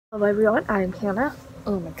Hello everyone, I am Hannah.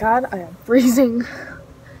 Oh my god, I am freezing.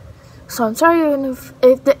 So I'm sorry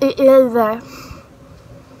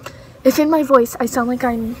if in my voice I sound like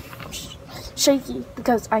I'm shaky,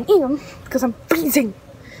 because I am, because I'm freezing.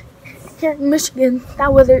 Here in Michigan,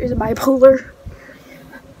 that weather is bipolar.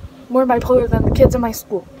 More bipolar than the kids in my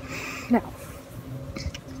school. Now,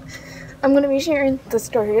 I'm going to be sharing the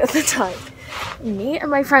story of the time me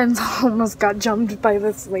and my friends almost got jumped by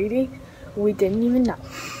this lady we didn't even know.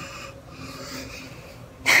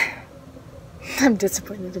 I'm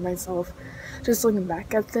disappointed in myself. Just looking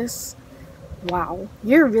back at this. Wow,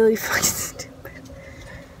 you're really fucking stupid.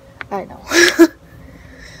 I know.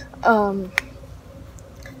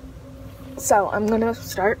 So I'm gonna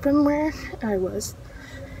start from where I was.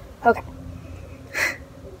 Okay.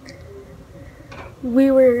 We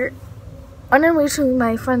were on our way to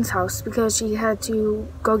my friend's house because she had to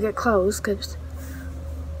go get clothes because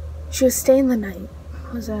she was staying the night.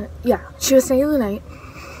 Yeah, she was staying the night.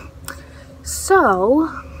 So,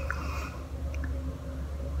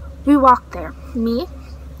 we walked there. Me,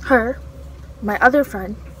 her, my other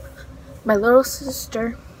friend, my little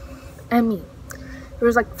sister, and me. There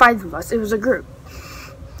was like 5 of us. It was a group.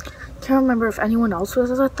 Can't remember if anyone else was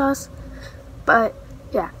with us. But,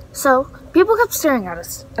 yeah. So, people kept staring at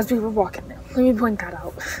us as we were walking there. Let me point that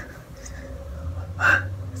out.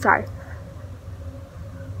 Sorry.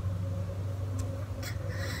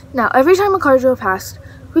 Now, every time a car drove past,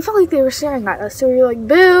 we felt like they were staring at us, so we were like,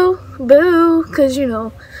 boo, boo, because, you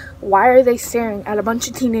know, why are they staring at a bunch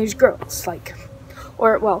of teenage girls? Like,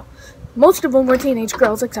 or, well, most of them were teenage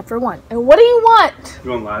girls except for one. And what do you want?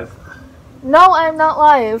 You want live? No, I'm not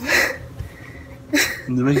live.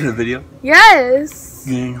 They're making a video? Yes.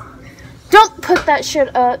 Yeah. Don't put that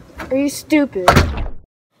shit up. Are you stupid?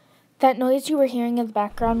 That noise you were hearing in the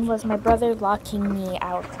background was my brother locking me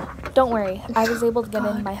out. Don't worry, I was able to get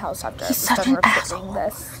in my house after I was done recording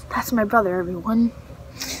this. That's my brother, everyone.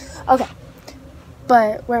 Okay,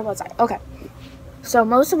 but where was I? Okay, so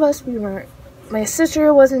most of us, my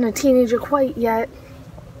sister wasn't a teenager quite yet.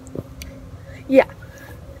 Yeah,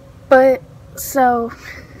 but so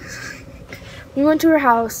we went to her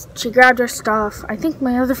house. She grabbed her stuff. I think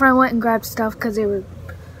my other friend went and grabbed stuff because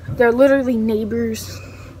they're literally neighbors.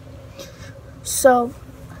 So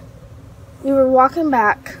we were walking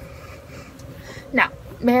back. Now,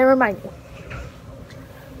 may I remind you,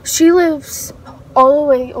 she lives all the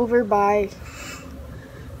way over by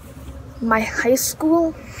my high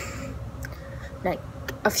school, like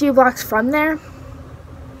a few blocks from there.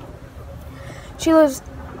 She lives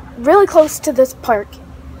really close to this park,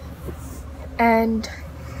 and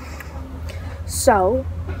so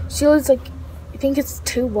she lives like, I think it's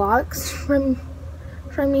 2 blocks from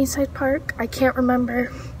Eastside Park. I can't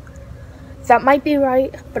remember. That might be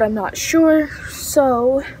right, but I'm not sure.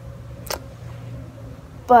 So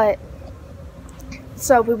we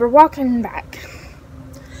were walking back.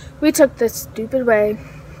 We took this stupid way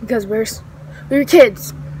because we were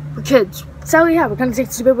kids. We're kids. So yeah, we're gonna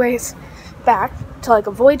take stupid ways back to like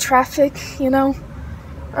avoid traffic, you know?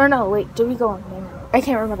 Or no, wait, did we go on there? I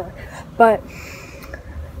can't remember. But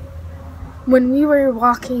when we were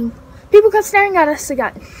walking, people kept staring at us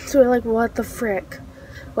again. So we're like, what the frick?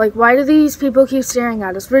 Like, why do these people keep staring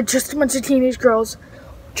at us? We're just a bunch of teenage girls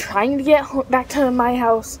trying to get back to my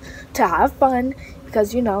house to have fun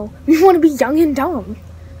because, you know, we want to be young and dumb.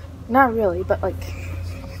 Not really, but like.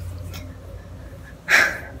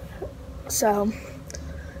 So,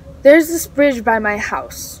 there's this bridge by my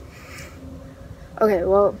house. Okay,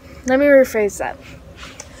 well, let me rephrase that.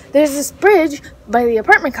 There's this bridge by the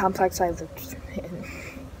apartment complex I lived in.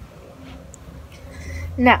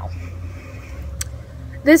 Now,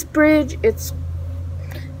 this bridge, it's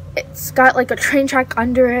got like a train track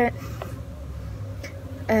under it,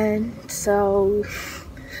 and so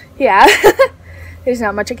yeah, there's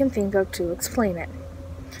not much I can think of to explain it.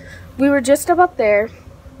 We were just about there,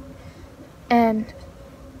 and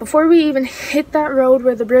before we even hit that road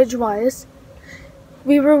where the bridge was,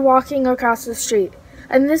 we were walking across the street,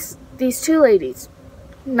 and these 2 ladies,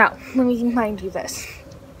 now let me remind you this,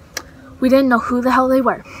 we didn't know who the hell they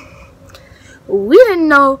were. We didn't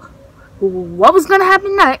know what was going to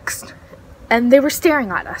happen next, and they were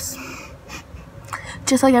staring at us.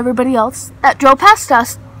 Just like everybody else that drove past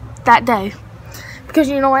us that day. Because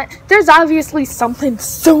you know what? There's obviously something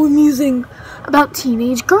so amusing about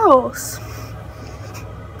teenage girls.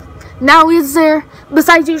 Now is there,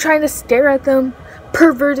 besides you trying to stare at them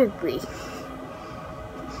pervertedly?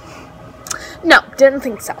 No, didn't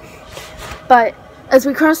think so. But as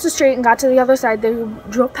we crossed the street and got to the other side, they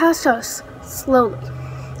drove past us slowly.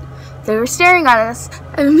 They were staring at us,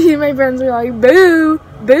 and me and my friends were like, boo,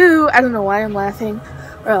 boo. I don't know why I'm laughing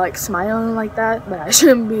or like smiling like that, but I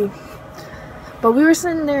shouldn't be. But we were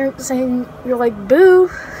sitting there saying, you're like, boo.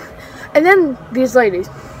 And then these ladies,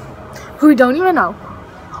 who we don't even know,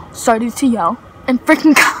 started to yell and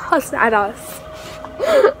freaking cuss at us.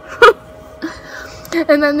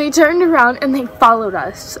 And then they turned around and they followed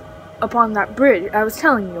us upon that bridge I was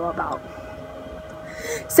telling you about,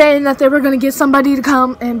 saying that they were going to get somebody to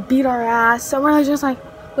come and beat our ass. And we're just like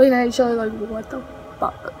looking at each other like, what the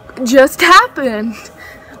fuck just happened?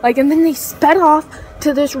 Like, and then they sped off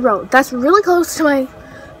to this road that's really close to my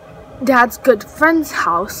dad's good friend's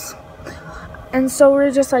house. And so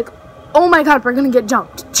we're just like, oh my god, we're gonna get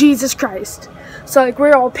jumped. Jesus Christ. So like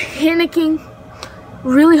we're all panicking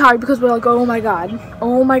really hard because we're like, oh my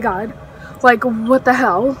god, like what the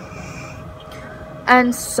hell?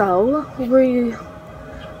 And so we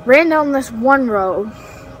ran down this one road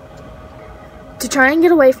to try and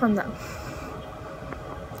get away from them.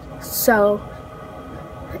 So,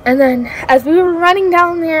 and then as we were running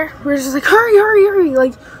down there, we were just like, hurry, hurry, hurry,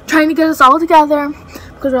 like trying to get us all together,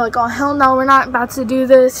 because we're like, oh hell no, we're not about to do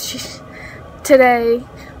this today.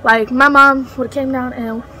 Like, my mom would have came down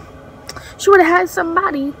and she would have had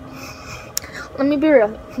somebody. Let me be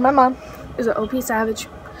real, my mom is an OP savage.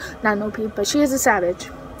 Not an OP, but she is a savage.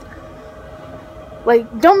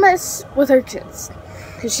 Like, don't mess with her kids,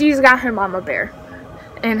 because she's got her mama bear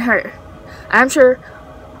in her. I'm sure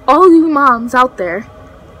all you moms out there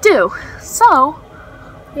do. So,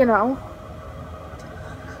 you know.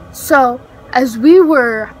 So, as we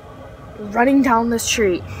were running down the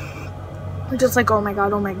street, we're just like, oh my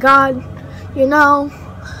god, you know.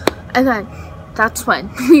 And then that's when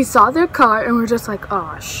we saw their car and we're just like,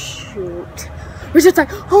 oh shoot. We're just like,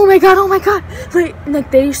 oh my god.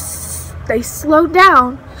 Like they slowed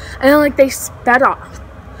down and then like they sped off.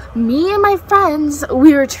 Me and my friends,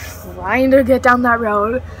 we were trying to get down that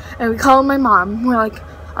road and we called my mom.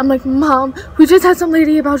 I'm like, Mom, we just had some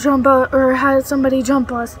lady about jump or had somebody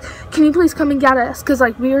jump us. Can you please come and get us? Because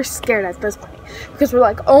like we were scared at this point. Because we're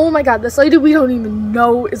like, oh my god, this lady we don't even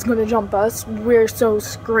know is going to jump us. We're so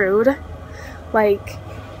screwed. Like,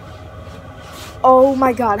 oh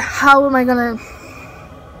my god, how am I going to...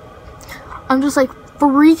 I'm just like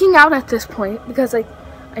freaking out at this point. Because like,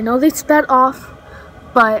 I know they sped off.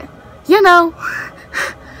 But, you know,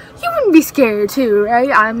 you wouldn't be scared too,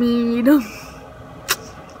 right? I mean...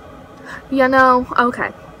 You know,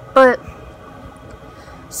 okay. But,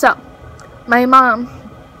 so, my mom,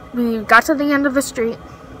 we got to the end of the street.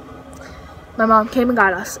 My mom came and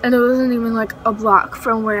got us. And it wasn't even like a block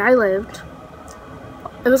from where I lived.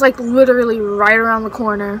 It was like literally right around the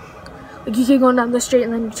corner. Like you keep going down the street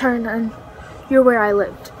and then you turn and you're where I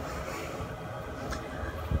lived.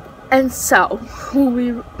 And so,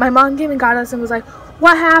 my mom came and got us and was like,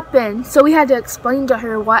 what happened? So we had to explain to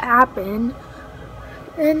her what happened.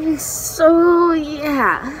 And so,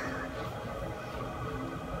 yeah.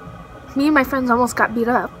 Me and my friends almost got beat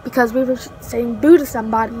up because we were saying boo to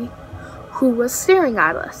somebody who was staring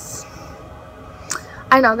at us.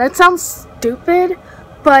 I know, that sounds stupid,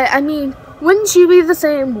 but I mean, wouldn't you be the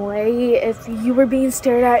same way if you were being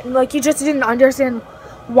stared at and like you just didn't understand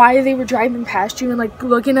why they were driving past you and like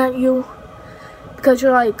looking at you? Because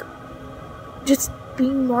you're like just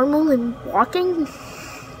being normal and walking?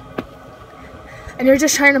 And you're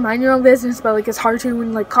just trying to mind your own business, but like it's hard to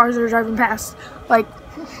when like cars are driving past, like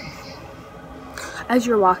as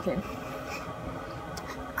you're walking.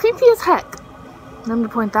 Creepy as heck. Let me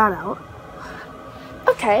point that out.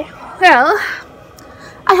 Okay, well,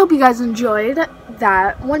 I hope you guys enjoyed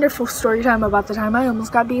that wonderful story time about the time I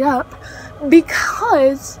almost got beat up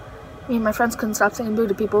because me and my friends couldn't stop saying boo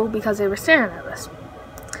to people because they were staring at us.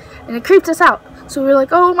 And it creeped us out. So we were like,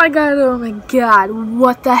 oh my god,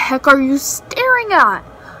 what the heck are you staring at?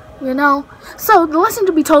 You know? So the lesson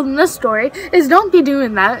to be told in this story is don't be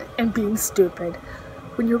doing that and being stupid.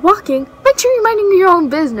 When you're walking, make sure you're minding your own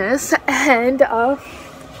business and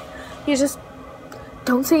you just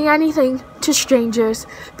don't say anything to strangers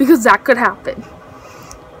because that could happen.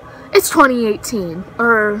 It's 2018.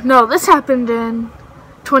 Or no, this happened in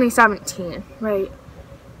 2017, right?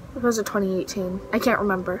 Or was it 2018? I can't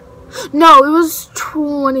remember. No, it was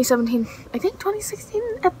 2017. I think 2016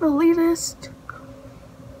 at the latest.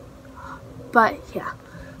 But yeah.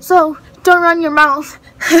 So don't run your mouth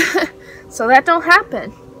so that don't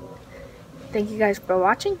happen. Thank you guys for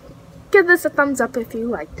watching. Give this a thumbs up if you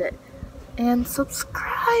liked it. And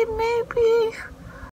subscribe maybe.